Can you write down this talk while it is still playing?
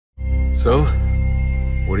So,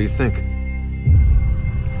 what do you think?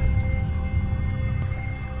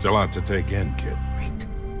 It's a lot to take in, kid. Wait.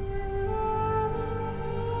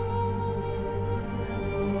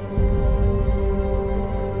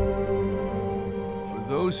 For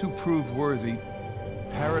those who prove worthy,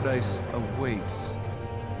 paradise awaits.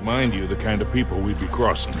 Mind you, the kind of people we'd be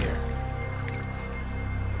crossing here.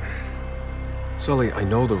 Sully, I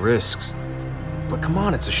know the risks. But come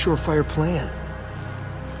on, it's a surefire plan.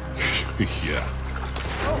 Yeah.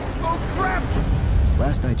 Oh, crap!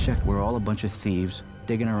 Last I checked, we're all a bunch of thieves,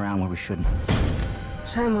 digging around where we shouldn't.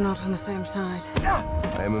 Shame we're not on the same side.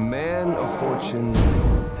 I am a man of fortune,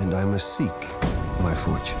 and I must seek my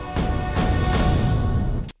fortune.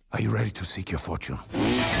 Are you ready to seek your fortune?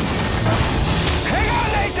 Hang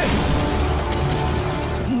on,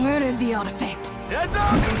 Nathan! Where is the artifact? Heads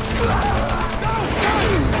up!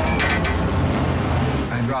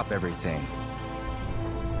 I drop everything.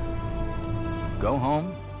 Go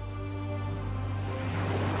home.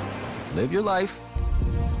 Live your life.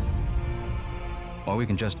 Or we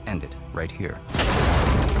can just end it right here.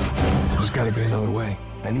 There's gotta be another way.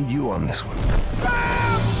 I need you on this one.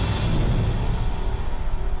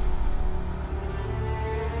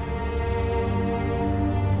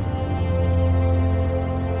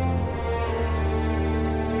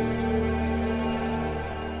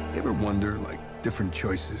 You ever wonder, like, different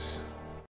choices